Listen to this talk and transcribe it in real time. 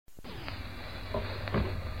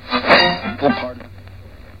equal partner.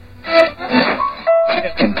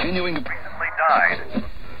 Continuing to recently died.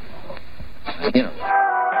 You know.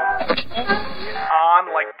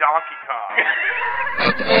 On like Donkey Kong.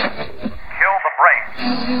 Kill the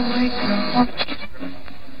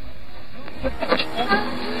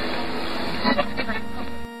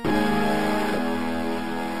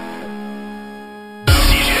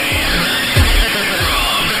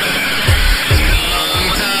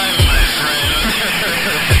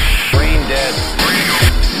Brain dead.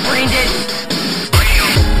 Brain dead.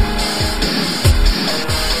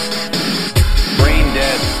 Brain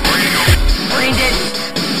dead. Brain dead.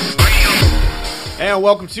 And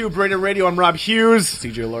welcome to Brain Dead Radio. I'm Rob Hughes.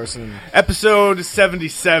 CJ Larson. Episode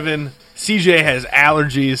 77. CJ has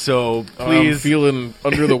allergies, so I'm please. feeling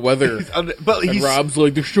under the weather. But And he's Rob's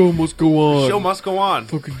like, the show must go on. show must go on.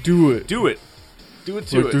 Fucking do it. Do it. Do it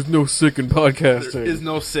to Like, it. there's no sick in podcasting. There is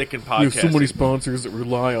no sick in We podcasting. have so many sponsors that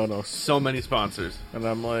rely on us. So many sponsors. And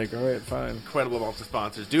I'm like, alright, fine. Incredible amounts of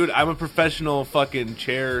sponsors. Dude, I'm a professional fucking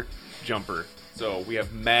chair jumper. So we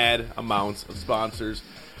have mad amounts of sponsors.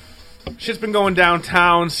 Shit's been going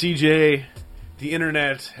downtown, CJ. The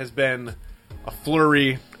internet has been a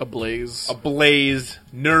flurry, Ablaze. ablaze.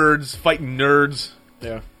 Nerds fighting nerds.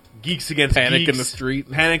 Yeah. Geeks against Panic geeks. in the street.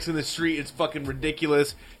 Panics in the street. It's fucking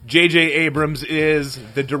ridiculous. J.J. Abrams is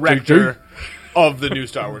the director of the new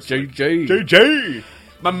Star Wars. JJ. J.J.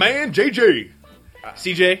 My man, J.J.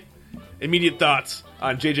 CJ, immediate thoughts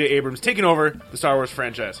on J.J. Abrams taking over the Star Wars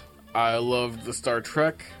franchise. I loved the Star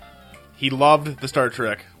Trek, He loved the Star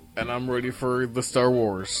Trek. and I'm ready for the Star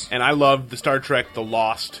Wars. And I loved the Star Trek, The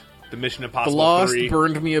Lost, the Mission The Impossible Lost 3.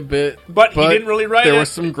 burned me a bit. But he didn't really write There it. was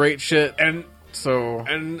some great shit. And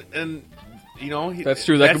you know... That's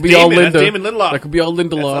true. That that's could be all Damon, Linda. That's Damon Lindelof. That could be all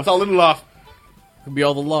Lindelof. That's all Lindelof. Could be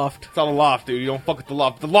all the Loft. It's all the Loft, dude. You don't fuck with the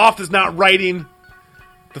Loft. The Loft is not writing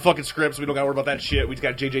the fucking scripts. We don't gotta worry about that shit. We just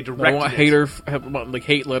got JJ I directing don't want it.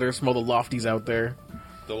 hate letters from all the lofties out there.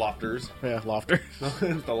 The Lofters. Yeah, lofter.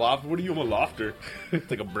 The Loft. What are you, I'm a lofter? It's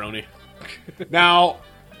like a brony. Now,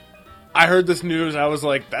 I heard this news. I was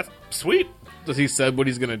like, that's sweet. Does he said what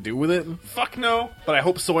he's gonna do with it? Fuck no. But I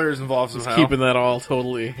hope Sawyer's involved somehow. Keeping that all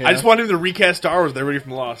totally. Yeah. I just want him to recast Star Wars. They're ready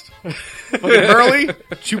from Lost. Fucking Hurley,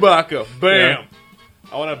 Chewbacca. Bam. Yeah.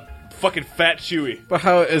 I want a fucking fat Chewie. But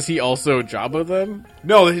how is he also Jabba then?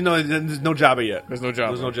 No, there's no Jabba yet. There's no Jabba.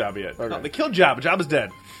 There's no Jabba yet. Okay. No, they killed Jabba. Jabba's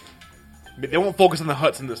dead. They won't focus on the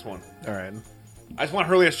Hutts in this one. All right. I just want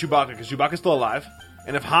Hurley as Chewbacca because Chewbacca's still alive.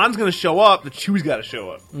 And if Han's gonna show up, the Chewie's gotta show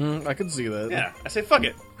up. I could see that. Yeah, I say fuck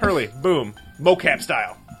it. Hurley, boom. Mocap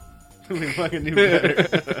style. We fucking do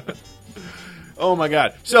better. Oh my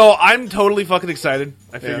god. So I'm totally fucking excited.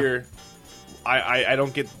 I figure I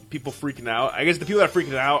don't get people freaking out. I guess the people that are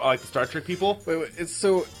freaking out are like the Star Trek people. Wait,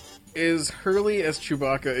 is Hurley as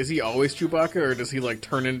Chewbacca? Is he always Chewbacca, or does he like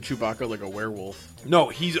turn into Chewbacca like a werewolf? No,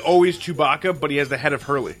 he's always Chewbacca, but he has the head of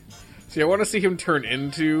Hurley. See, I want to see him turn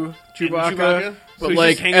into Chewbacca, Chewbacca? So but he's like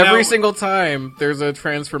just hanging out every with- single time there's a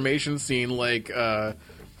transformation scene, like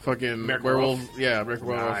fucking Merrick werewolf. Wolf? Yeah, Merrick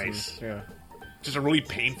Wolf. Nice. Yeah. Just a really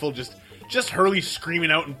painful, just Hurley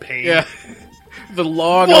screaming out in pain. Yeah. The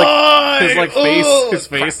long, Why? like, his like face, Ugh! his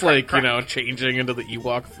face, Crack, like, crack, you know, changing into the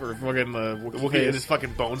Ewok for fucking the Wookiee face. and his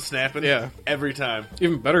fucking bone snapping. Yeah. Every time.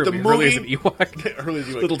 Even better, The the Hurley is an movie- Ewok. Hurley's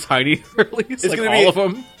Ewok. Little tiny Hurleys, It's like gonna all be of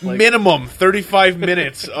them. Like, Minimum 35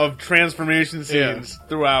 minutes of transformation Yeah. scenes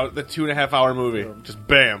throughout the 2.5 hour movie. Just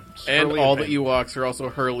bam. Just and Hurley all and the bam. Ewoks are also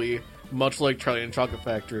Hurley, much like Charlie and the Chocolate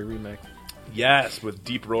Factory remake. Yes, with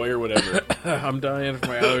Deep Roy or whatever. I'm dying from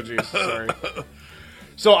my allergies. Sorry.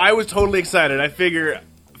 So I was totally excited. I figure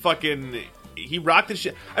fucking he rocked the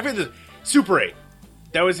shit. I figured this Super 8.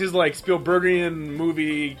 That was his like Spielbergian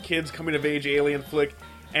movie, kids coming of age alien flick,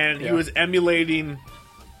 and he Yeah. was emulating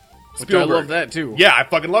Which Spielberg. I love that too. Yeah, I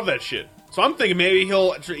fucking love that shit. So I'm thinking maybe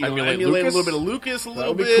he'll emulate a Lucas? little bit of Lucas, a That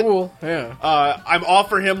little would be bit. cool. Yeah. I'm all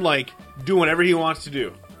for him like doing whatever he wants to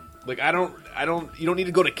do. Like I don't. You don't need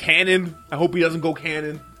to go to canon. I hope he doesn't go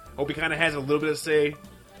canon. I hope he kind of has a little bit of say.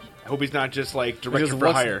 I hope he's not just like director Because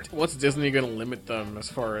for hire. what's Disney going to limit them as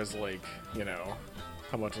far as like, you know,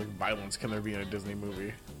 how much like violence can there be in a Disney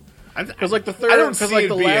movie? Because like the third, I don't because see like it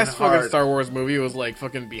the being last fucking hard. Star Wars movie was like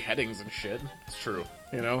fucking beheadings and shit. It's true.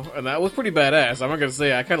 You know, and that was pretty badass. I'm not gonna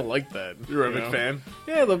say I kind of liked that. You're a you big know? fan.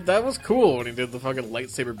 Yeah, that was cool when he did the fucking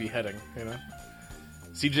lightsaber beheading. You know,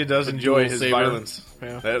 CJ does The enjoy dual his saber. violence.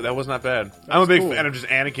 Yeah. That was not bad. I'm a big cool. fan of just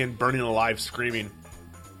Anakin burning alive, screaming.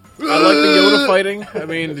 I like the Yoda fighting. I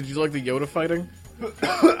mean, did you like the Yoda fighting?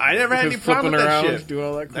 I never had any Just problem flipping with that around, shit. do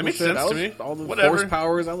all that. Cool That makes shit. sense to me. All the Whatever. force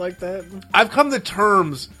powers, I like that. I've come to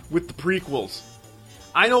terms with the prequels.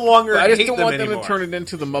 I no longer I just hate don't them want them anymore. to turn it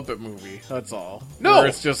into the Muppet movie. That's all. No. Where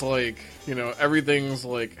it's just like, everything's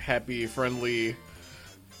like happy, friendly.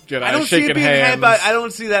 Jedi I don't see shaking it being hands. I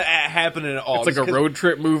don't see that happening at all. It's like Just a 'cause- road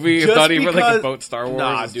trip movie. It's just not even like because- about Star Wars.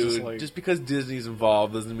 Nah, It's dude. Just, like, Just because Disney's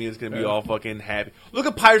involved doesn't mean it's going to be Yeah. all fucking happy. Look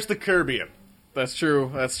at Pirates of the Caribbean. that's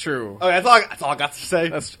true. That's true. Okay, that's all I got to say.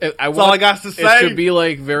 That's all I got to It say. should be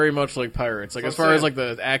like very much like Pirates. Like That's as what far I'm as like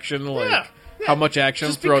the action, like Yeah. how much action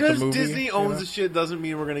Just throughout because the movie. Disney you owns know? the shit doesn't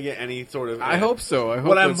mean we're going to get any sort of... I hope so. I hope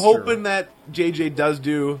What I'm that's hoping true. that JJ does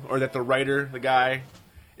do, or that the writer, the guy,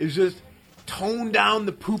 is just tone down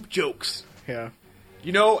the poop jokes. Yeah.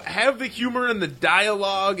 Have the humor and the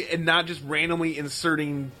dialogue and not just randomly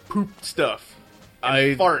inserting poop stuff.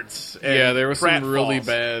 And farts. And Yeah, there was some pratfalls. really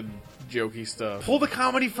bad jokey stuff. Pull the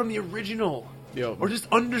comedy from the original. Yo. Or just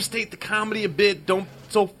understate the comedy a bit. Don't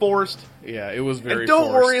so forced. Yeah, it was very And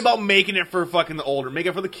don't forced. worry about making it for fucking the older. Make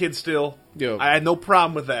it for the kids still. Yo. I had no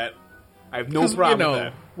problem with that. I have no 'Cause, problem with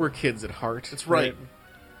that. we're kids at heart. That's right.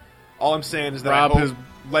 All I'm saying is that Rob I has hope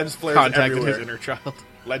lens flares Contacted everywhere. his inner child.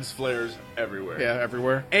 Lens flares everywhere. Yeah,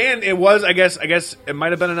 everywhere. And it was, I guess it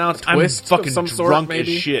might have been announced. I'm twist of fucking some sort, drunk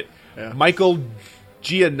maybe? as shit. Yeah. Michael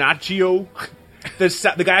Giannaccio,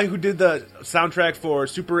 the guy who did the soundtrack for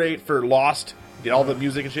Super 8 for Lost, did all the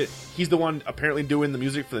music and shit. He's the one apparently doing the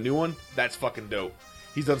music for the new one. That's fucking dope.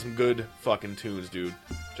 He's done some good fucking tunes, dude.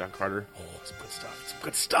 John Carter. Oh, some good stuff. Some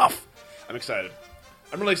good stuff. I'm excited.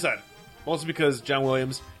 I'm really excited. Mostly because John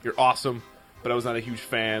Williams, you're awesome, but I was not a huge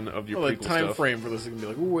fan of your Well, prequel the time stuff. frame for this is gonna be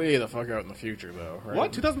like way the fuck out in the future, though. Right?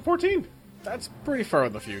 What? 2014? That's pretty far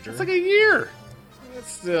in the future. It's like a year.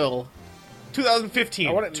 It's still. 2015.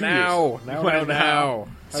 I want it 2 now. years. Now, You want now, it now.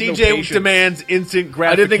 I have no CJ patience. demands instant I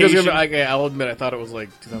gratification. didn't think it was gonna be. I'll admit, I thought it was like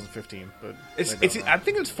 2015, but I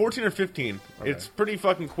think it's 14 or 15. Okay. It's pretty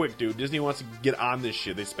fucking quick, dude. Disney wants to get on this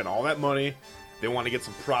shit. They spent all that money. They want to get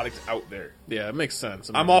some products out there. yeah, it makes sense.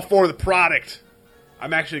 I'm all for the product.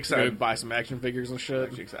 I'm actually gonna excited. buy some action figures and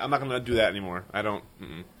shit. I'm not going to do that anymore. I don't.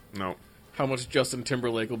 No. How much Justin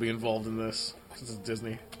Timberlake will be involved in this? This is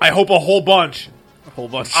Disney. I hope a whole bunch. A whole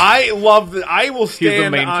bunch. I love that. I will stand. the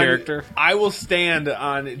main on, character. I will stand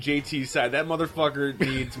on JT's side. That motherfucker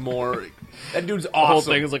needs more. That dude's the whole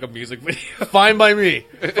awesome. thing is like a music video. Fine by me.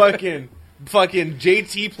 fucking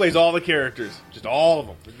JT plays all the characters, just all of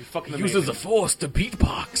them. That'd be fucking amazing. Uses the Force to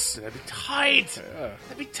beatbox. That'd be tight. Yeah.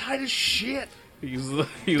 That'd be tight as shit. He uses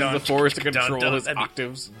the Force to control his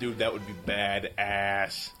octaves. Dude, that would be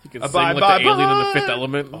badass. You can sing like the alien in the Fifth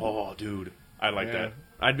Element. Oh, dude, I like Yeah. that.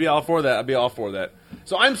 I'd be all for that.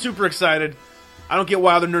 So I'm super excited. I don't get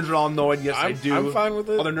why other nerds are all annoyed. Yes, I do. I'm fine with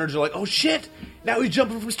it. Other nerds are like, oh shit, now he's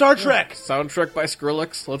jumping from Star Trek. Soundtrack by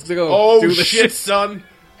Skrillex. Let's go. Oh Do the shit, son.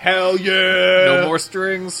 Hell yeah. No more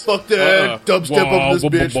strings. Fuck that. Dubstep up this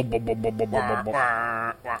bitch.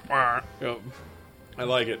 Yep. I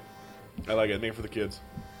like it. Made for the kids.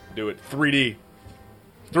 Do it. 3D.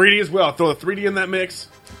 3D as well. Throw the 3D in that mix.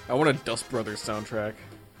 I want a Dust Brothers soundtrack,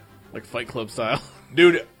 like Fight Club style.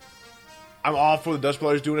 Dude, I'm all for the Dust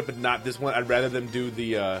Brothers doing it, but not this one. I'd rather them do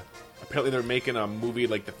the, apparently they're making a movie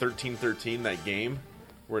like the 1313, that game,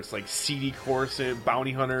 where it's like CD Coruscant,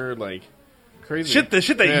 Bounty Hunter, like, Crazy. the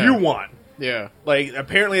shit that Yeah. you want. Yeah. Like,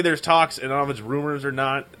 apparently there's talks, and I don't know if it's rumors or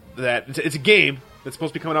not, that it's a game that's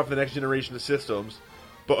supposed to be coming out for the next generation of systems,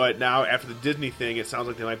 but now, after the Disney thing, it sounds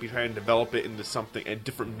like they might be trying to develop it into something, a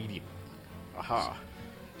different medium. Aha.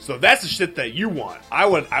 So that's the shit that you want. I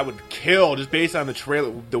would kill, just based on the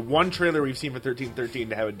trailer, the one trailer we've seen for 1313,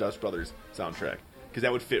 to have a Dust Brothers soundtrack, because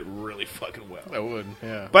that would fit really fucking well. I would.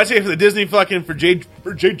 Yeah. But I'd say for the Disney fucking, for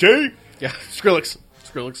JJ, Yeah. Skrillex.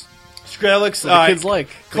 Skrillex. Skrillex, The kids like.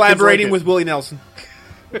 The collaborating kids with Willie Nelson.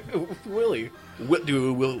 like it. Willie.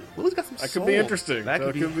 Dude, Willie's got some That soul. could be interesting. That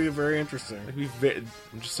could be very interesting.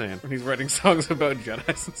 I'm just saying. When he's writing songs about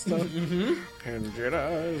Jedis and stuff. Mm-hmm. And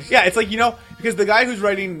Jedis. Yeah, it's like, because the guy who's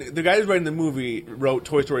writing the movie wrote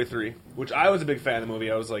Toy Story 3, which I was a big fan of the movie.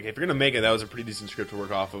 I was like, if you're gonna make it, that was a pretty decent script to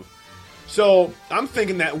work off of. So I'm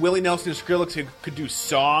thinking that Willie Nelson and Skrillex could do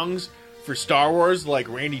songs for Star Wars, like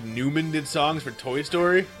Randy Newman did songs for Toy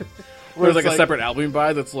Story. Where there's it's like a separate album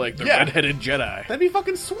by that's like the Yeah. Red-Headed Jedi. That'd be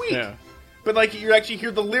fucking sweet. Yeah. But like, you actually hear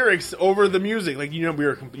the lyrics over the music. Like, you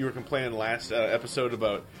were complaining last episode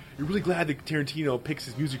about, you're really glad that Tarantino picks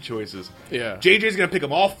his music choices. Yeah. JJ's gonna pick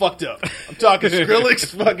them all fucked up. I'm talking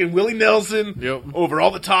Skrillex, fucking Willie Nelson, Yep. over all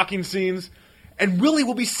the talking scenes, and Willie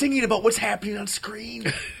will be singing about what's happening on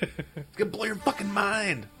screen. It's gonna blow your fucking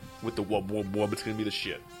mind with the wub wub wub. It's gonna be the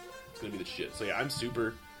shit. It's gonna be the shit. So yeah,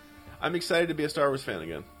 I'm excited to be a Star Wars fan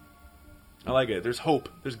again. I like it. There's hope.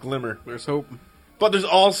 There's glimmer. There's hope. But there's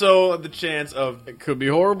also the chance of It could be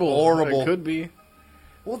horrible. Horrible. It could be.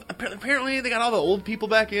 Well, apparently they got all the old people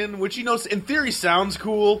back in, which, you know, in theory sounds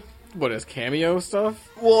cool. What is cameo stuff?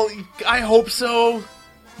 Well, I hope so.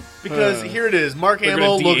 Because here it is. Mark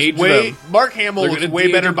Hamill looks de-age way them. Better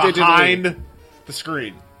de-age them behind the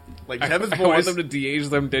screen. Like Kevin's I want voice. them to de-age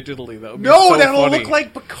them digitally. That would be No, so that'll funny. look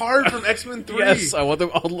like Picard from X-Men 3. Yes, I want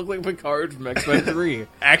them all to look like Picard from X-Men 3.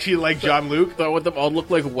 Actually, like John Luke. I want them all to look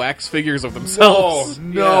like wax figures of themselves.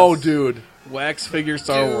 No, Yes. dude. Wax figure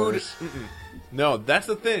Star Dude. Wars. No, that's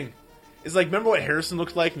the thing. It's like, remember what Harrison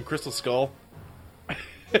looked like in Crystal Skull?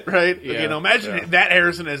 Right? Yeah, You know, imagine yeah. that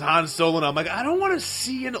Harrison as Han Solo, and I'm like, I don't want to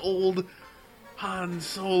see an old Han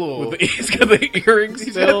Solo. He's got the earrings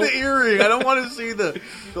He's still. got the earring. I don't want to see the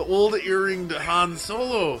old earringed Han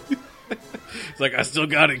Solo. It's like, I still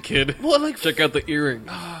got it, kid. Well, like, Check out the earring.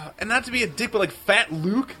 and not to be a dick, but like Fat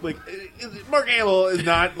Luke, like Mark Hamill is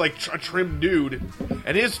not like a trim dude,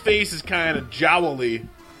 and his face is kind of jowly,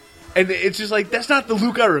 and it's just like that's not the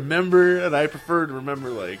Luke I remember, and I prefer to remember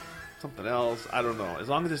like something else. I don't know, as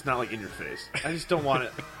long as it's not like in your face. I just don't want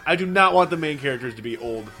it. I do not want the main characters to be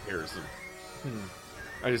old Harrison.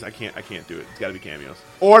 I can't do it. It's got to be cameos,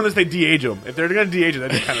 or unless they de-age them. If they're gonna de-age them,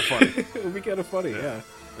 that'd be kind of funny. It would be kind of funny, yeah.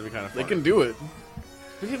 That'd be kind of They funny. can do it.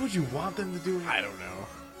 But would you want them to do it? I don't know.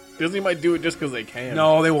 Disney might do it just because they can.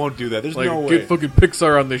 No, they won't do that. There's Like, no way. get fucking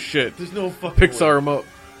Pixar on this shit. There's no fucking Pixar way. them up.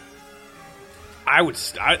 I would.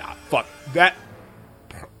 Fuck that.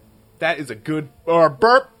 That is a good or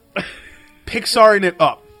burp. Pixaring it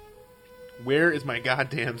up. Where is my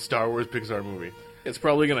goddamn Star Wars Pixar movie? It's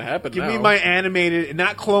probably going to happen Give now. me my animated,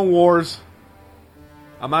 not Clone Wars.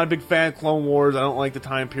 I'm not a big fan of Clone Wars. I don't like the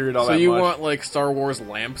time period all So that you much. want, like, Star Wars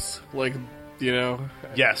lamps? Like, you know,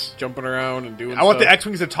 Yes. jumping around and doing I want stuff? the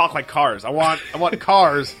X-wings to talk like cars. I want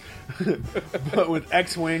cars, but with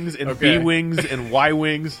X-wings and Okay. B-wings and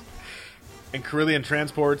Y-wings and Carillion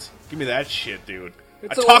transports. Give me that shit, dude.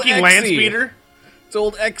 It's a old talking land XE. speeder. It's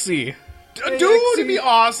old Exy. Dude, it'd be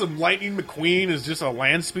awesome. Lightning McQueen is just a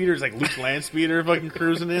land speeder. It's like Luke's land speeder fucking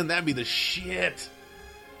cruising in. That'd be the shit.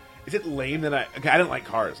 Is it lame that I didn't like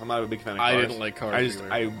Cars. I'm not a big fan of Cars. I didn't like Cars I just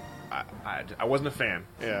either. I wasn't a fan.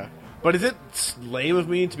 Yeah. But is it lame of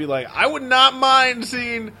me to be like, I would not mind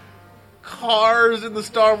seeing Cars in the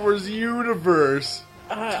Star Wars universe?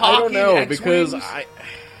 I don't Talking know, X-Wings? because I...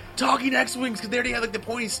 Talking X-Wings, because they already have like the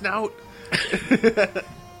pointy snout.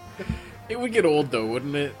 It would get old, though,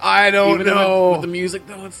 wouldn't it? I don't Even know. with the music,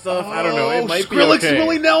 though, and stuff. I don't know. It might be Skrillex okay. and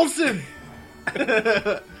Willie Nelson.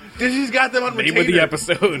 Disney's got them on Name retainer. of the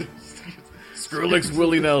episode. Skrillex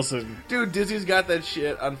Willie Nelson. Dude, Disney's got that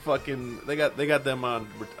shit on fucking. They got them on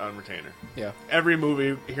retainer. Yeah. Every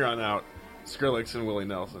movie here on out, Skrillex and Willie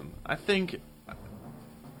Nelson. I think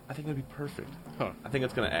that'd be perfect. Huh. I think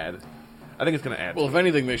it's gonna add. Well, if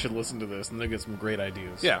anything, they should listen to this, and they get some great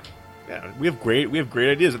ideas. yeah. We have great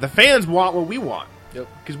ideas. The fans want what we want Yep.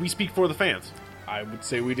 because we speak for the fans. I would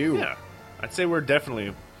say we do. Yeah. I'd say we're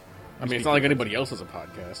definitely. I mean, it's not like anybody else has a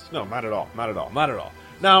podcast. No, not at all. Not at all. Not at all.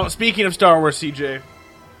 Now, speaking of Star Wars, CJ,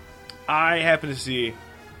 I happened to see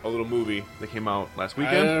a little movie that came out last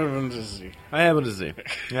weekend. I happened to see.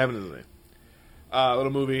 A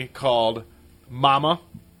little movie called Mama.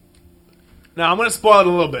 Now, I'm going to spoil it a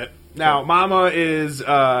little bit. Now, Mama is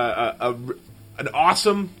an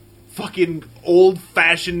awesome, fucking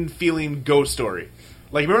old-fashioned feeling ghost story.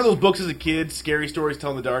 Like, remember those books as a kid, Scary Stories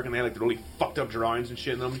Tell in the Dark, and they had like the really fucked up drawings and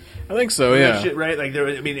shit in them? I think so, That yeah. shit, right? Like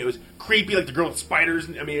it was creepy, like the girl with spiders.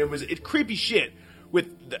 I mean, it's creepy shit with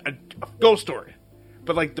a ghost story.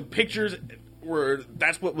 But like the pictures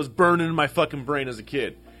that's what was burning in my fucking brain as a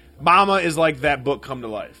kid. Mama is like that book come to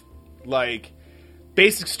life. Like,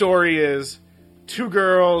 basic story is two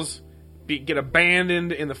girls get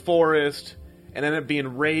abandoned in the forest and end up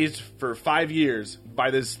being raised for 5 years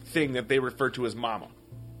by this thing that they refer to as Mama.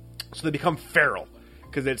 So they become feral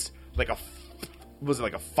because it's like a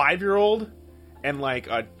 5-year-old and like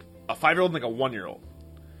a 5-year-old and like a 1-year-old.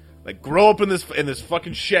 Like, grow up in this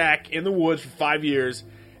fucking shack in the woods for 5 years,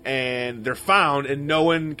 and they're found, and no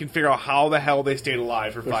one can figure out how the hell they stayed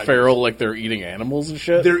alive for 5 years. Feral, like they're eating animals and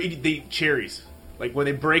shit? They eat cherries. Like, when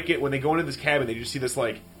they go into this cabin, they just see this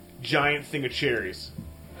like giant thing of cherries.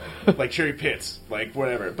 Like cherry pits, like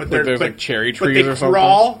whatever. But there's, like, cherry but trees they or something?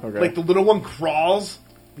 crawl, Okay. like the little one crawls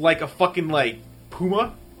like a fucking like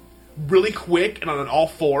puma, really quick and on all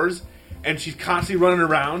fours, and she's constantly running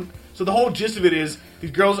around. So the whole gist of it is these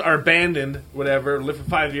girls are abandoned, whatever, live for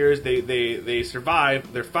 5 years, they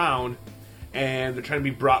survive, they're found, and they're trying to be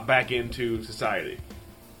brought back into society.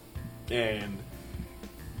 And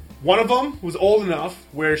one of them was old enough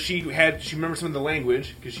where she remembers some of the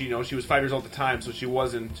language because she was 5 years old at the time, so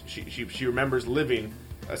she remembers living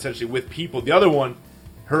essentially with people. The other one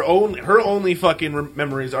Her only fucking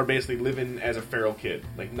memories are basically living as a feral kid,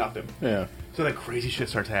 like nothing. Yeah. So that crazy shit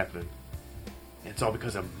starts happening, and it's all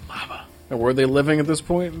because of Mama. And were they living at this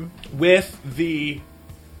point? With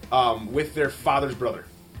their father's brother.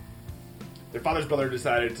 Their father's brother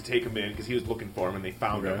decided to take him in because he was looking for him, and they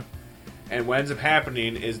found him. And what ends up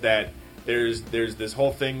happening is that there's this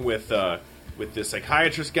whole thing with this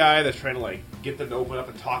psychiatrist guy that's trying to like get them to open up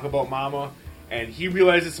and talk about Mama, and he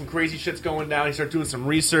realizes some crazy shit's going down. He starts doing some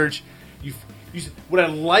research. What I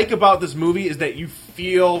like about this movie is that you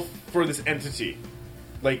feel for this entity,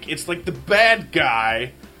 like it's like the bad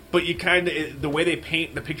guy, but you kind of the way they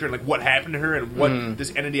paint the picture and like what happened to her and what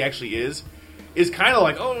this entity actually is kind of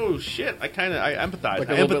like, oh shit, I empathize. Like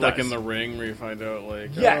a little bit like in The Ring, where you find out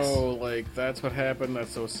like, yes, oh, like that's what happened.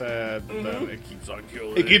 That's so sad. Then it keeps on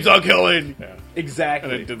killing. It keeps on killing. Yeah,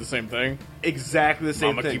 exactly. And it did the same thing. Exactly the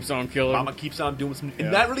same Mama thing. keeps on killing. Mama keeps on doing some, and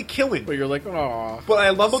not really killing. But you're like, oh. What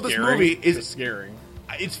I love about this movie is it's scary.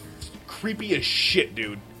 It's creepy as shit,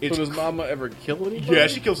 dude. So does Mama ever kill anybody? Yeah,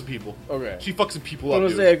 she kills some people. Okay. She fucks some people I up,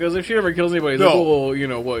 was dude. saying, because if she never kills anybody, No. the whole, you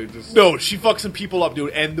know, what? Just... No, she fucks some people up,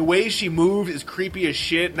 dude. And the way she moves is creepy as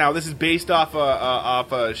shit. Now, this is based off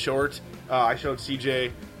a short I showed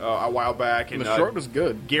CJ a while back. And the short was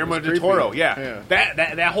good. Guillermo It was del creepy. Toro, yeah.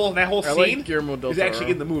 That whole I scene like Guillermo del is Toro.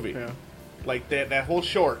 actually in the movie. Yeah. Like, that whole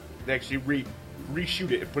short, they actually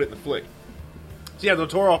reshoot it and put it in the flick. So, yeah, Del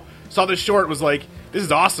Toro saw this short, was like, this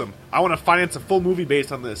is awesome. I want to finance a full movie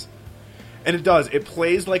based on this. And it does. It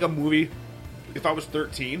plays like a movie. If I was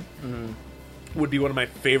 13, would be one of my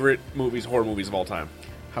favorite horror movies of all time.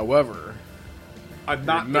 However, I'm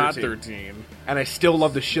you're not 13. And I still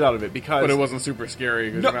love the shit out of it because... But it wasn't super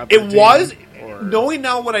scary. 'Cause No, you're not it 13, was... or... Knowing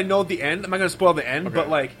now what I know at the end, I'm not going to spoil the end, Okay. but,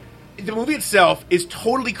 like, the movie itself is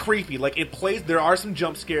totally creepy. Like, it plays... There are some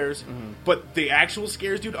jump scares, but the actual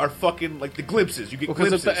scares, dude, are fucking, like, the glimpses. You get Because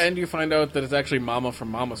glimpses. at the end you find out that it's actually Mama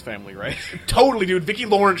from Mama's Family, right? Totally, dude. Vicki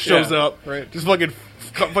Lawrence shows Yeah, up. right. Just fucking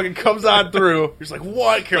comes on through. You're just like,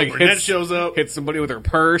 what? Carol Burnett shows up. Hits somebody with her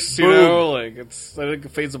purse, you Boom. know? Like, I think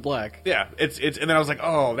it fades to black. Yeah, it's and then I was like,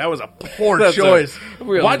 oh, that was a poor That's choice.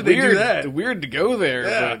 Real Why did they do weird- that? Weird to go there,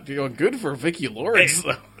 Yeah. but, you know, good for Vicki Hey, Lawrence.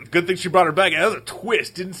 good thing she brought her back. That was a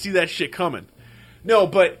twist. Didn't see that shit coming. No,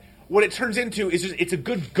 but what it turns into is just it's a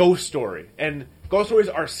good ghost story. And ghost stories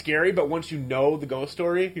are scary, but once you know the ghost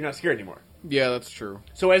story, you're not scared anymore. Yeah, that's true.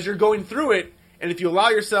 So as you're going through it, and if you allow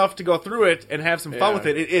yourself to go through it and have some fun Yeah. with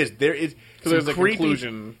it, there is some there's a creepy,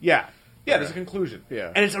 conclusion. Yeah, there's a conclusion.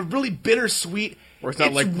 Yeah. And it's a really bittersweet. Or it's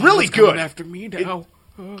not like, really "Mama's coming good. after me now.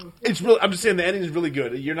 It's really. I'm just saying the ending is really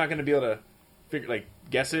good. You're not going to be able to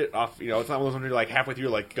guess it off. You know, it's not one of those ones where you're like halfway through,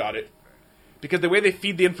 you're like, got it. Because the way they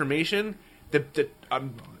feed the information,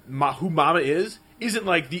 who Mama isn't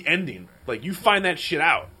like the ending. Like you find that shit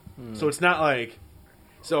out. So it's not like.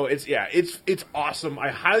 So it's awesome. I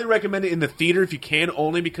highly recommend it in the theater if you can,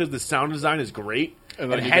 only because the sound design is great.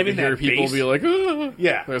 And then you having get to hear that people bass, be like, ah.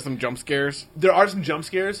 Yeah. There's some jump scares. there are some jump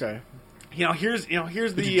scares. Okay. Here's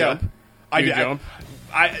the. you jump? I Did you did. jump?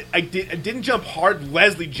 I didn't jump hard.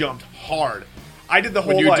 Leslie jumped hard. I did the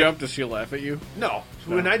whole. When you like, jump, does she laugh at you? No.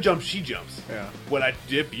 When I jump, she jumps. Yeah. When I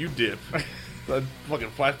dip, you dip. The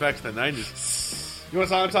fucking flashbacks to the 90s. You know what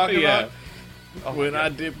song I'm talking Yeah. about? Oh, When God. I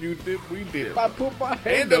dip, you dip, we dip. I put my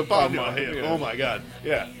Hand up on my hip. Yeah. Oh my god.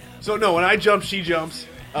 Yeah. So no, when I jump, she jumps.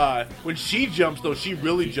 When she jumps, though, she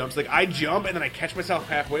really jumps. Like I jump and then I catch myself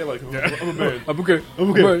halfway. Like I'm a man. I'm okay.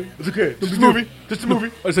 I'm okay. It's okay. Just a movie. Just a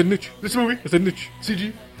movie. I said niche. This movie. I said niche.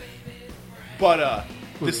 CG. But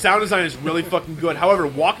the sound design is really fucking good. However,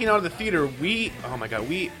 walking out of the theater, we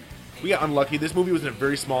got unlucky. This movie was in a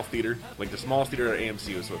very small theater, like the smallest theater at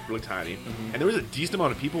AMC was, so it's really tiny. And there was a decent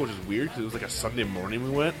amount of people, which is weird because it was like a Sunday morning we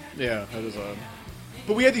went. Yeah, that is odd.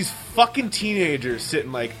 But we had these fucking teenagers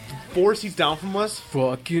sitting like 4 seats down from us.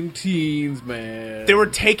 Fucking teens, man. They were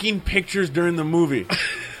taking pictures during the movie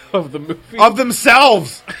of the movie. of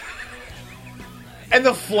themselves. And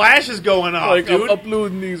the flash is going off, like, dude. I'm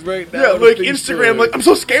uploading these right now. Yeah, to like Facebook. Instagram. Like, I'm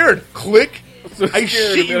so scared. Click. So I scared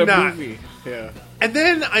shit I'm you in a not. movie. Yeah. And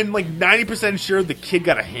then I'm like 90% sure the kid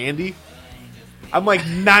got a handy. I'm like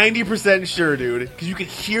 90% sure, dude, because you could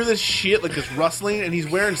hear this shit, like this rustling, and he's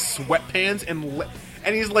wearing sweatpants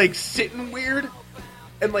and he's like sitting weird.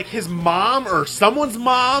 And like his mom or someone's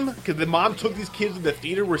mom, because the mom took these kids to the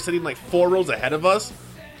theater, were sitting like 4 rows ahead of us.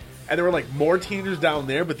 And there were like more teenagers down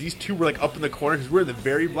there, but these two were like up in the corner because we were in the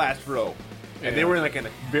very last row. And they were in like in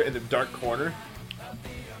the dark corner.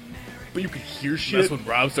 But you could hear shit. That's when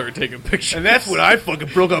Rob started taking pictures. And that's when I fucking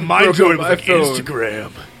broke up my Broke joint. up It was my like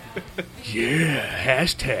phone. Instagram. Yeah,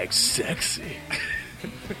 hashtag sexy.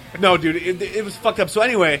 No, dude, it was fucked up. So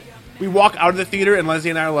anyway, we walk out of the theater, and Leslie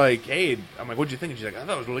and I are like, "Hey," I'm like, "What'd you think?" And she's like, "I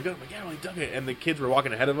thought it was really good." I'm like, "Yeah, I really dug it." And the kids were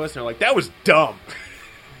walking ahead of us, and they're like, "That was dumb.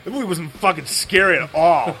 The movie wasn't fucking scary at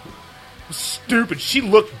all. It was stupid. She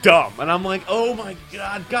looked dumb." And I'm like, "Oh my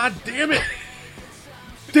god, god damn it,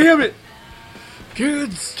 damn it,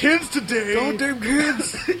 kids today, Goddamn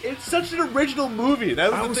kids! it's such an original movie."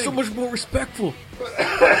 That was I the was thing. so much more respectful.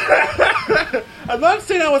 I'm not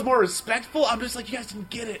saying I was more respectful. I'm just like, you guys didn't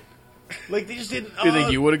get it. Like, they just didn't. Do you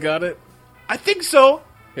think you would have got it? I think so.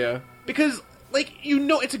 Yeah. Because, like,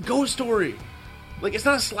 it's a ghost story. Like, it's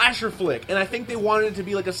not a slasher flick. And I think they wanted it to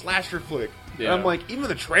be like a slasher flick. Yeah. And I'm like, even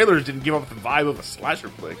the trailers didn't give off the vibe of a slasher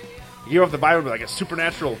flick. They gave off the vibe of like a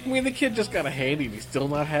supernatural. I mean, the kid just got a handy and he's still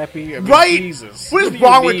not happy. I mean, Right? Jesus. What is do you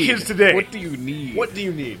wrong with need? kids today? What do you need? What do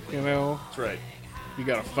you need? You know? That's right. You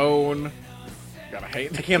got a phone. You got a I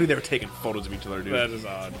hand. can't believe they were taking photos of each other, dude. That is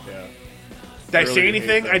odd, yeah. Did I really say hate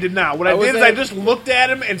anything? that. I did not. What I I was did is at- I just looked at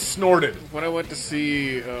him and snorted. When I went to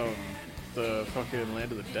see the fucking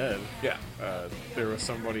Land of the Dead, Yeah. there was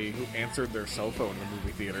somebody who answered their cell phone in the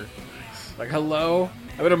movie theater. Like, hello?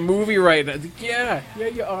 I'm in a movie right now. Like, yeah,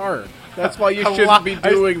 you are. That's why you Hello? shouldn't be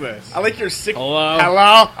doing this. I like your sick. Hello?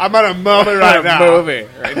 Hello? I'm on a movie right now. Movie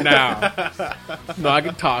right now. No, I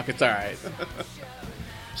can talk. It's all right.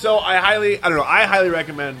 So I highly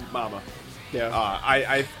recommend Mama. Yeah.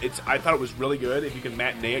 I thought it was really good. If you can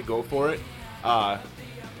matinee it, go for it.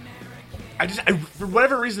 For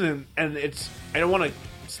whatever reason, and I don't want to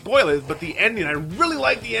spoil it, but the ending, I really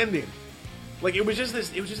like the ending. Like, it was just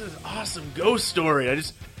this awesome ghost story.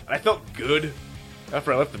 I felt good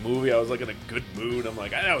after I left the movie. I was like in a good mood. I'm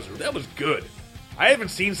like, that was good. I haven't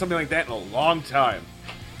seen something like that in a long time.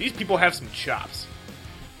 These people have some chops.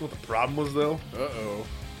 You know what the problem was though? Uh-oh.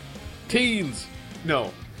 Teens.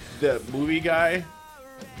 No, the movie guy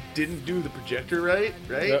didn't do the projector right?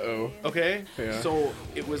 Uh-oh. Okay. Yeah. So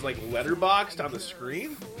it was like letterboxed on the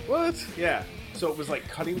screen. What? Yeah. So it was like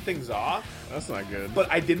cutting things off. That's not good.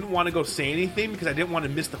 But I didn't want to go say anything because I didn't want to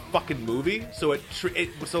miss the fucking movie. So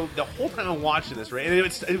so the whole time I'm watching this, right, and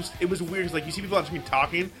it was weird. 'Cause, like, you see people on screen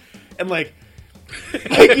talking, and like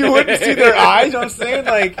you wouldn't see their eyes. You know what I'm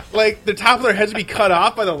saying? Like the top of their heads would be cut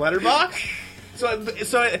off by the letterbox. So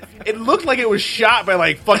it looked like it was shot by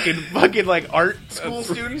like fucking like art school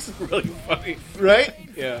students, really funny. right?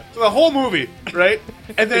 Yeah. So the whole movie, right?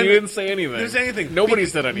 And then You didn't say anything. Didn't say anything. Nobody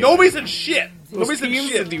said anything. Nobody said shit. Nobody said teens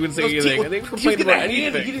shit. didn't even say Those anything. teens- They he's complained getting about a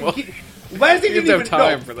hand. anything. He didn't- Well, Leslie you didn't have even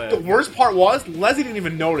time know. for that. The worst part was Leslie didn't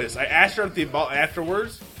even notice. I asked her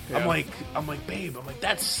afterwards. Yeah. I'm like, babe. I'm like,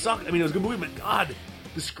 that sucked. I mean, it was a good movie, but God,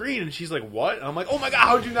 the screen. And she's like, what? And I'm like, oh my God,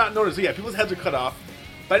 how did you not notice? So yeah, people's heads are cut off.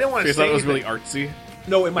 But I didn't want to You say thought it was really anything. artsy.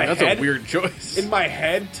 No, in my That's head. a weird choice. In my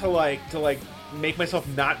head to like make myself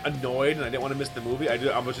not annoyed, and I didn't want to miss the movie. I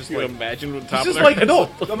was just you like, imagine what top this of is their like heads no.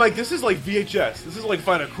 look I'm like, this is like VHS. This is like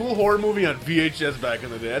find a cool horror movie on VHS back in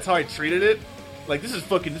the day. That's how I treated it. Like, this is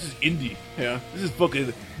indie. Yeah. This is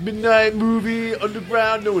fucking midnight movie,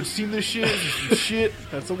 underground. No one's seen this shit. This is some shit,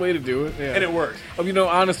 That's a way to do it. Yeah. and it worked.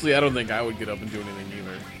 Honestly, I don't think I would get up and do anything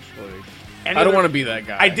either. Like, And I don't other- want to be that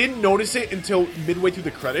guy. I didn't notice it until midway through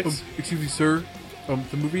the credits. Excuse me, sir.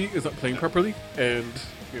 The movie is not playing properly, and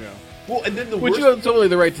Well, and then the which worst, you have totally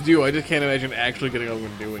the right to do. I just can't imagine actually getting up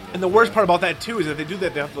and doing it. and the worst part about that too is that they do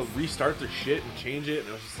that. They have to restart their shit and change it. And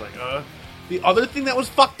I was just like, The other thing that was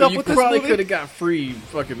fucked up you with this probably movie, could have got free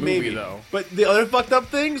fucking movie maybe though. But the other fucked up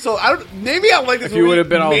thing, so I don't. Maybe I like this If movie. you would have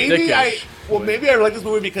been all maybe dickish, but- maybe I like this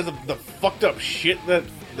movie because of the fucked up shit that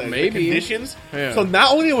the Maybe. conditions. Yeah. So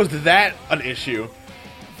not only was that an issue,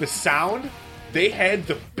 the sound, they had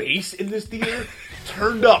the bass in this theater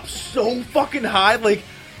turned up so fucking high, like.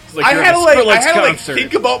 It's like I you're had at to a like Skrillex concert.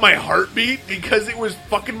 think about my heartbeat because it was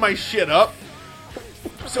fucking my shit up.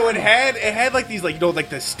 So it had like these like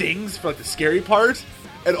the stings for like the scary parts,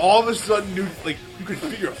 and all of a sudden you could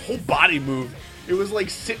feel your whole body move. It was like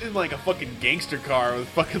sitting in like a fucking gangster car with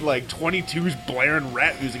fucking like 22s blaring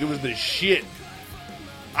rap music. It was the shit.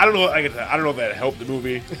 I don't know. I don't know if that helped the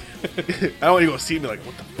movie. I don't want to go see me like,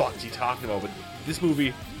 what the fuck is he talking about? But this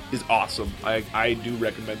movie is awesome. I do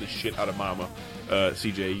recommend the shit out of Mama.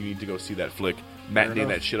 CJ, you need to go see that flick. Matinee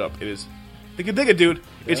that shit up. It is. Think it, dude.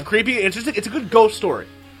 It's creepy. It's just. It's a good ghost story.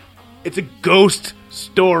 It's a ghost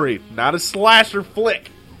story, not a slasher flick.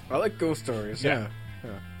 I like ghost stories. Yeah.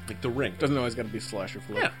 Yeah. Like The Ring. Doesn't always got to be slasher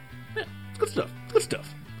flick. Yeah. It's good stuff. Good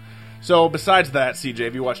stuff. So besides that, CJ,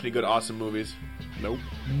 have you watched any good awesome movies? Nope.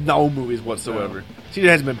 No movies whatsoever. CJ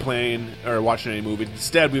hasn't been playing or watching any movies.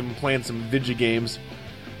 Instead, we've been playing some video games.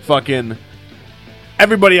 Fucking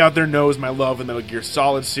everybody out there knows my love in the Metal Gear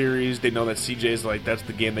Solid series. They know that CJ's like, that's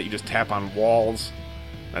the game that you just tap on walls.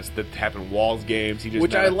 That's the Tapping Walls games. He just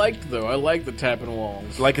Which I liked, though. I like the tapping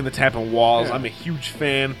walls. liking the Tapping Walls. Yeah. I'm a huge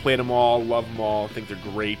fan. Played them all. Love them all. think they're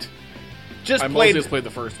great. I mostly just played the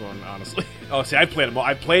first one, honestly. Oh, see, I played them all.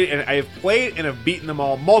 I have played and have beaten them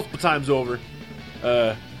all multiple times over.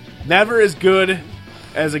 Never as good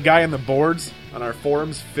as a guy on the boards on our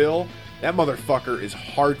forums, Phil. That motherfucker is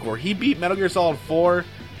hardcore. He beat Metal Gear Solid 4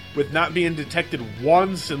 with not being detected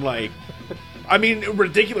once in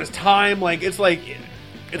ridiculous time. It's like He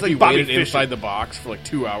Bobby waited Fischer. inside the box for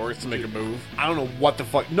 2 hours to make a move. I don't know what the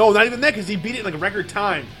fuck. No, not even that, because he beat it in a record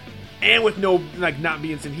time. And with no, not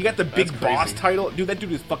being seen. He got the big That's boss crazy. title. Dude, that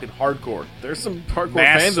dude is fucking hardcore. There's some hardcore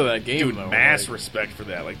fans of that game, dude, though. mass respect for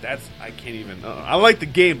that. I can't even. I like the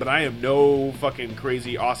game, but I am no fucking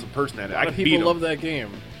crazy awesome person at it. A I lot can of beat people him. love that game.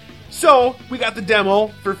 So, we got the demo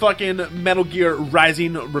for fucking Metal Gear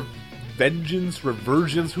Rising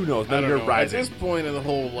Reversions, who knows? I Metal don't Gear know. Rising. At this point in the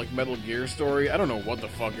whole Metal Gear story, I don't know what the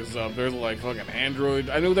fuck is up. There's fucking android.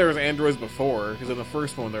 I knew there was androids before because in the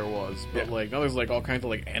first one there was, but Yeah. now there's all kinds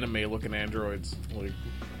of anime looking androids.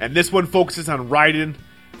 And this one focuses on Raiden,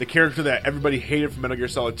 the character that everybody hated from Metal Gear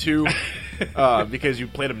Solid 2, because you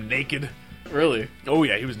played him naked. Really? Oh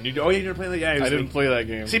yeah, he was nude. Oh yeah, you never played that? Yeah, he was I didn't naked. play that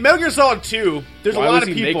game. See, Metal Gear Solid 2, there's Why a lot was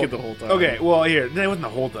of he people... naked the whole time? Okay, well, here, that wasn't the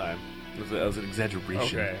whole time. That was an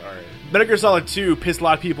exaggeration. Okay, all right. Metal Gear Solid 2 pissed a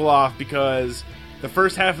lot of people off because the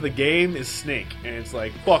first half of the game is Snake. And it's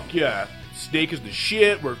like, fuck yeah, Snake is the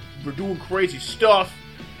shit, we're doing crazy stuff.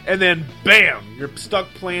 And then, bam, you're stuck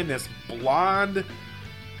playing this blonde,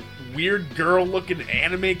 weird girl-looking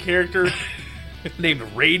anime character named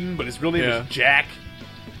Raiden, but his real name Yeah. is Jack.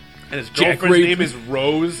 And his Jack girlfriend's Raiden. name is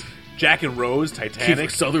Rose. Jack and Rose, Titanic.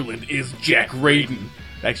 Kiefer Sutherland is Jack Jack Raiden.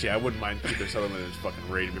 Actually, I wouldn't mind Kiefer Sutherland as fucking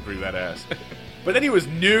Raiden. It'd be pretty badass. But then he was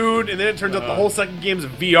nude, and then it turns out the whole second game's a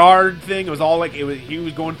VR thing. It was all he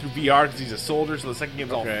was going through VR because he's a soldier, so the second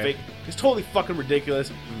game's all Okay. fake. It's totally fucking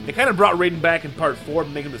ridiculous. They kind of brought Raiden back in part 4,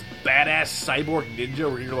 making this badass cyborg ninja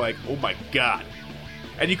where you're like, oh my god.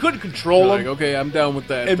 And you couldn't control him. Okay, I'm down with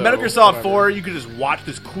that. In though. Metal Gear Solid Whatever. 4, you could just watch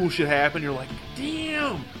this cool shit happen. You're like,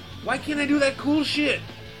 damn, why can't I do that cool shit?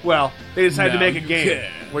 Well, they decided to Now make a you game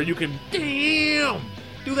can. where you can, damn,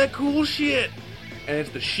 do that cool shit. And it's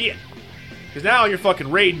the shit. Because now you're fucking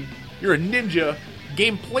Raiden, you're a ninja.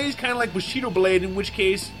 Game plays kind of like Bushido Blade, in which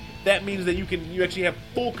case that means that you actually have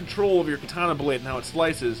full control of your katana blade and how it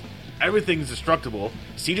slices. Everything's destructible.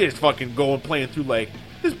 CJ's fucking going playing through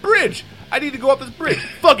this bridge. I need to go up this bridge.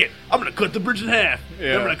 Fuck it. I'm gonna cut the bridge in half.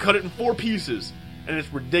 Yeah. I'm gonna cut it in 4 pieces. And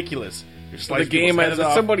it's ridiculous. You're The slicing game, people's heads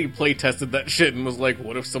off. somebody play tested that shit and was like,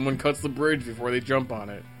 "What if someone cuts the bridge before they jump on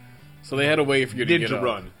it?" So they had a way for you to Ninja get up.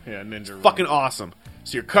 Run. Yeah, Ninja Run. Fucking awesome.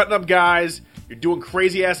 So you're cutting up guys. You're doing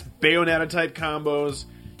crazy ass Bayonetta type combos.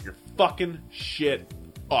 You're fucking shit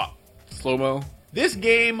up. slow mo. This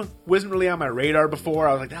game wasn't really on my radar before.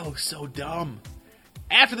 I was like, that looks so dumb.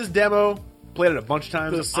 After this demo, played it a bunch of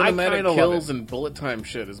times. The I cinematic kinda love kills it. and bullet time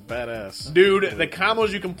shit is badass. Dude, the combos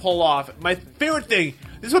you can pull off. My favorite thing,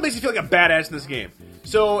 this is what makes you feel like a badass in this game.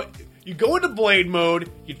 So, you go into blade mode,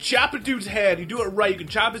 you chop a dude's head, you do it right, you can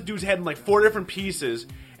chop this dude's head in 4 different pieces,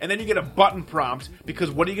 and then you get a button prompt, because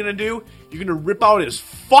what are you gonna do? You're gonna rip out his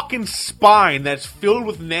fucking spine that's filled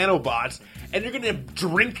with nanobots, and you're gonna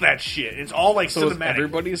drink that shit. It's all So is cinematic.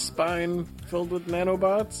 everybody's spine filled with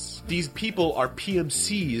nanobots? These people are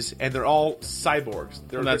PMCs, and they're all cyborgs.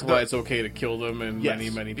 And that's why it's okay to kill them in yes,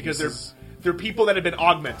 many because pieces. they're people that have been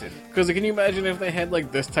augmented. Because can you imagine if they had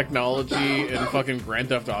this technology in fucking Grand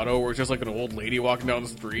Theft Auto, where it's just an old lady walking down the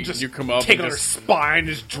street, Just and you come up take and on her just spine,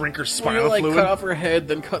 just drink her you spinal fluid. cut off her head,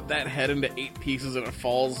 then cut that head into 8 pieces, and it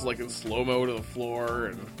falls in slow mo to the floor.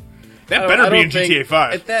 And That I better be don't in think- GTA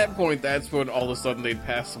 5. At that point, that's when all of a sudden they'd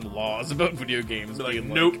pass some laws about video games. Be like, being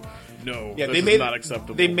nope. no, Yeah, this they is made not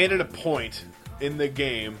acceptable. They made it a point in the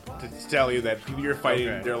game to tell you that people you're fighting,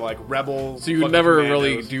 Okay. they're like rebels. so you fucking never commandos.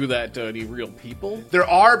 really do that to any real people. There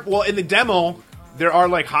are in the demo there are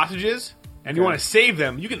hostages, and you Okay. want to save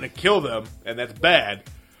them. You can kill them, and that's bad.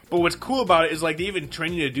 But what's cool about it is they even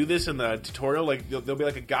train you to do this in the tutorial. There'll be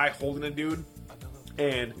a guy holding a dude,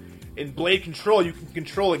 and in blade control you can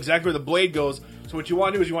control exactly where the blade goes. So what you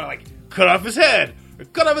want to do is you want to cut off his head, or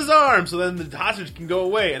cut off his arm, so then the hostage can go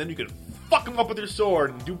away, and then you can fuck him up with your sword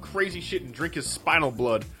and do crazy shit and drink his spinal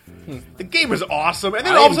blood. The game is awesome, and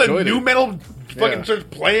then I all of a sudden enjoyed new it. metal fucking Yeah. starts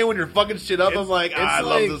playing when you're fucking shit up. I'm like, I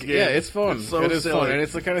love this game. Yeah, it's fun. It's so it is silly. fun, and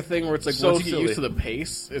it's the kind of thing where it's So once you get used to silly. the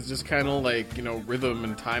pace, it's just kind of rhythm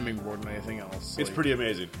and timing more than anything else. It's pretty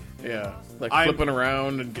amazing. yeah, I'm- flipping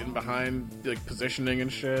around and getting behind, positioning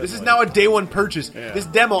and shit. This is now a day one purchase. Yeah. This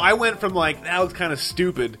demo, I went from that looks kind of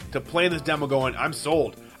stupid to playing this demo going, I'm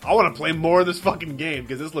sold. I want to play more of this fucking game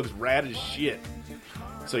because this looks rad as shit.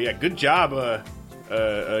 So yeah, good job,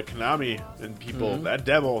 Konami and people. That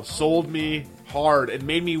demo sold me hard and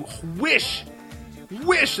made me wish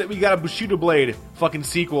that we got a Bushido Blade fucking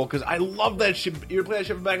sequel because I love that shit. You ever play that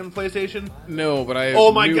shit back on the PlayStation? No, but I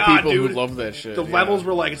Oh my knew God, people dude. who love that shit. The yeah. levels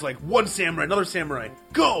were like, it's like one samurai, another samurai,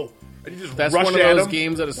 go! And you just That's rush one of at those them.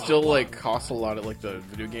 games that is still like costs a lot at like the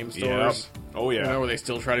video game stores. Oh yeah. You know, where they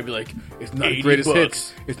still try to be like, it's not a 80 greatest bucks.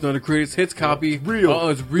 hits. It's not a greatest hits copy. It's real.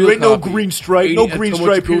 It's real. There ain't no copy. green stripe. 80 No that's green how much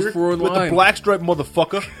stripe it goes here. for With the online. black stripe,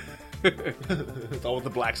 motherfucker. It's all with the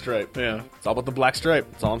black stripe. Yeah. It's all about the black stripe.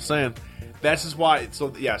 That's all I'm saying. That's just why.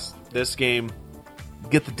 So yes, this game.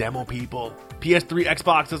 Get the demo, people. PS3,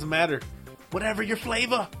 Xbox, doesn't matter. Whatever your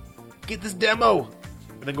flavor, get this demo,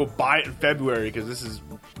 and then go buy it in February because this is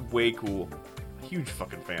way cool. Huge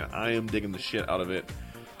fucking fan. I am digging the shit out of it.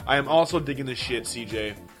 I am also digging the shit,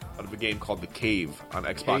 CJ, out of a game called The Cave on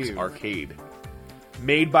Xbox Cave. Arcade.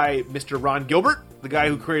 Made by Mr. Ron Gilbert, the guy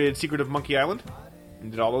who created Secret of Monkey Island and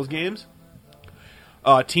did all those games.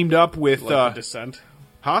 Teamed up with... Like The Descent.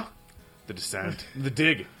 huh? The Descent. The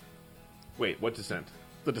Dig. Wait, what Descent?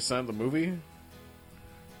 The Descent, the movie?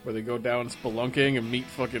 Where they go down spelunking and meet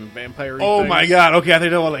fucking vampire Oh my god, okay, I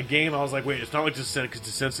think about that game. I was like, wait, it's not like Descent, because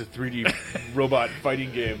Descent's a 3D robot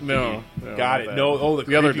fighting game. No, Got not it. that. No, oh, the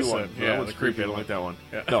The other creepy one. Descent. No, Yeah, that one's the creepy. creepy I don't one. like that one.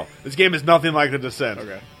 Yeah. No, this game is nothing like the Descent.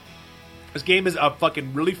 Okay. This game is a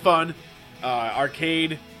fucking really fun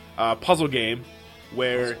arcade puzzle game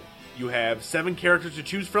where you have 7 characters to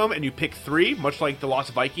choose from, and you pick 3, much like the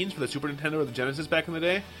Lost Vikings for the Super Nintendo or the Genesis back in the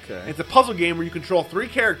day. Okay. It's a puzzle game where you control 3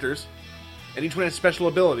 characters, and each one has special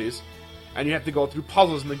abilities, and you have to go through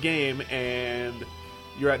puzzles in the game, and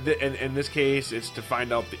you're at in this case, it's to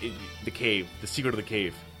find out the cave, the secret of the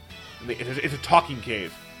cave. And it's a talking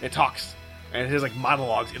cave. It talks. And it has like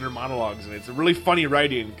monologues, inner monologues, and it's a really funny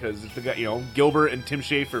writing because it's the guy, Gilbert and Tim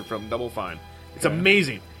Schafer from Double Fine. It's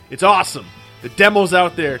amazing. It's awesome. The demo's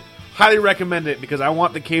out there. Highly recommend it because I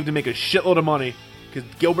want the cave to make a shitload of money because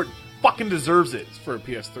Gilbert fucking deserves it. It's for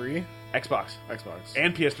PS3, Xbox Xbox,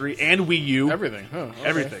 and PS3 and Wii U, everything. Huh? Okay.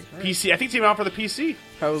 everything. All right. PC. I think it came out for the PC.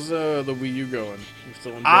 How's the Wii U going? You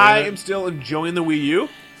still enjoying I it? am still enjoying the Wii U.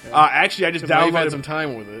 Actually, I just Now you've had downloaded some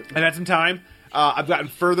time with it. I had some time. I've gotten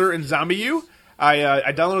further in Zombie U.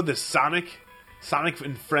 I downloaded this Sonic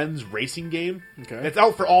and Friends racing game. Okay. It's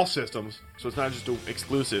out for all systems, so it's not just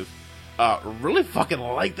exclusive. Really fucking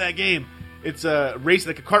like that game. It's a race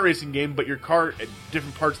like a kart racing game, but your car at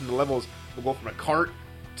different parts in the levels will go from a cart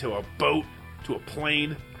to a boat to a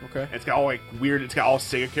plane. Okay. And it's got all like weird. It's got all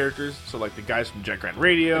Sega characters, so like the guys from Jet Grand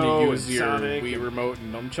Radio. And you use and your Sonic Wii and- remote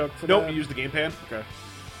and nunchuck for Nope, that? you use the gamepad. Okay.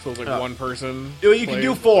 So it's like one person. You can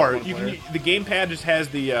do 4. One You player? can. The gamepad just has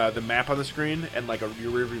the map on the screen and like your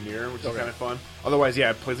rearview mirror, which is Okay. kind of fun. Otherwise, yeah,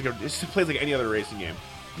 it just plays like any other racing game.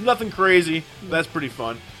 Nothing crazy. But that's pretty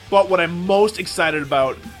fun. But what I'm most excited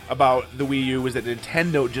about the Wii U is that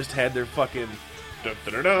Nintendo just had their fucking dun,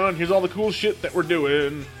 dun, dun, dun, here's all the cool shit that we're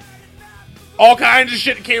doing. All kinds of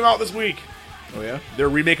shit came out this week. Oh yeah. They're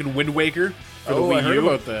remaking Wind Waker for the Oh, Wii I heard U.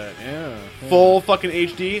 about that. Yeah. Full fucking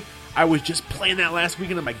HD. I was just playing that last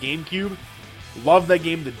weekend on my GameCube. Love that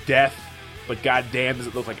game to death, but goddamn, does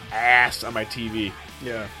it look like ass on my TV?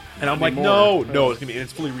 Yeah. And I'm Not like, anymore. no,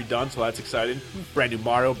 it's fully redone, so that's exciting. Brand new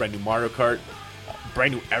Mario Kart,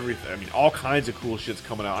 brand new everything. I mean, all kinds of cool shit's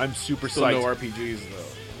coming out. I'm super Still psyched. no RPGs though.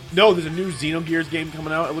 No, there's a new Xenogears game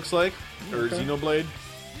coming out. It looks like, or Okay. Xenoblade,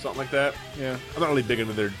 something like that. Yeah. I'm not really big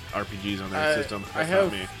into their RPGs on their system. I That's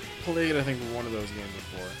have not me. played, I think, one of those games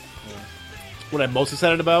before. Yeah. What I'm most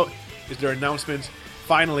excited about is their announcement,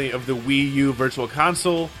 finally, of the Wii U Virtual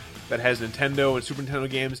Console that has Nintendo and Super Nintendo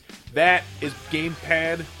games. That is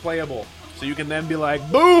gamepad playable. So you can then be like,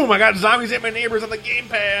 boom, I got Zombies Ate My Neighbors on the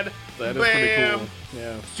gamepad. That is Bam. pretty cool.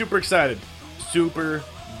 Yeah. Super excited. Super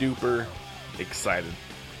duper excited.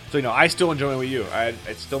 So, I still enjoy Wii U.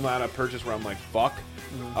 It's still not a purchase where I'm like, fuck.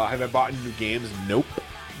 Have I bought new games? Nope.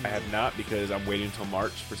 I have not because I'm waiting until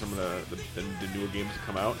March for some of the newer games to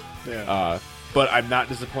come out. Yeah. But I'm not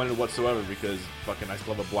disappointed whatsoever because fucking I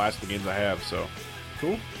still have a blast with the games I have. So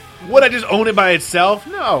Cool. would I just own it by itself?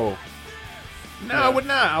 No. No, Yeah. I would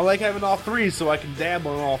not. I like having all 3 so I can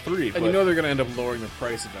dabble in all 3. And but you know they're going to end up lowering the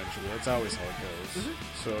price eventually. That's always how it goes. Mm-hmm.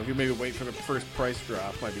 So if you maybe wait for the first price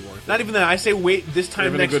drop, might be worth it. not even that. I say wait this time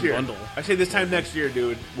Even a next good year. bundle. I say this time next year,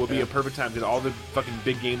 dude, will be Yeah. a perfect time because all the fucking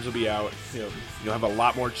big games will be out. Yep. You'll have a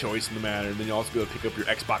lot more choice in the matter, and then you'll also be able to pick up your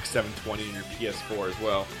Xbox 720 and your PS4 as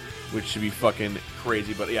well, which should be fucking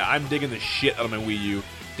crazy. But yeah, I'm digging the shit out of my Wii U,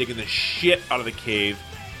 digging the shit out of the cave.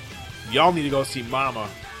 Y'all need to go see Mama.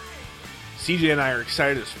 CJ and I are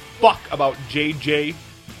excited as fuck about JJ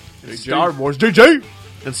and Star Wars, JJ,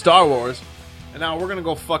 and Star Wars. And now we're gonna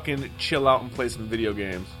go fucking chill out and play some video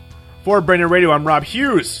games. For Brandon Radio, I'm Rob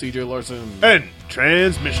Hughes. CJ Larson. And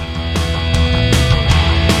transmission.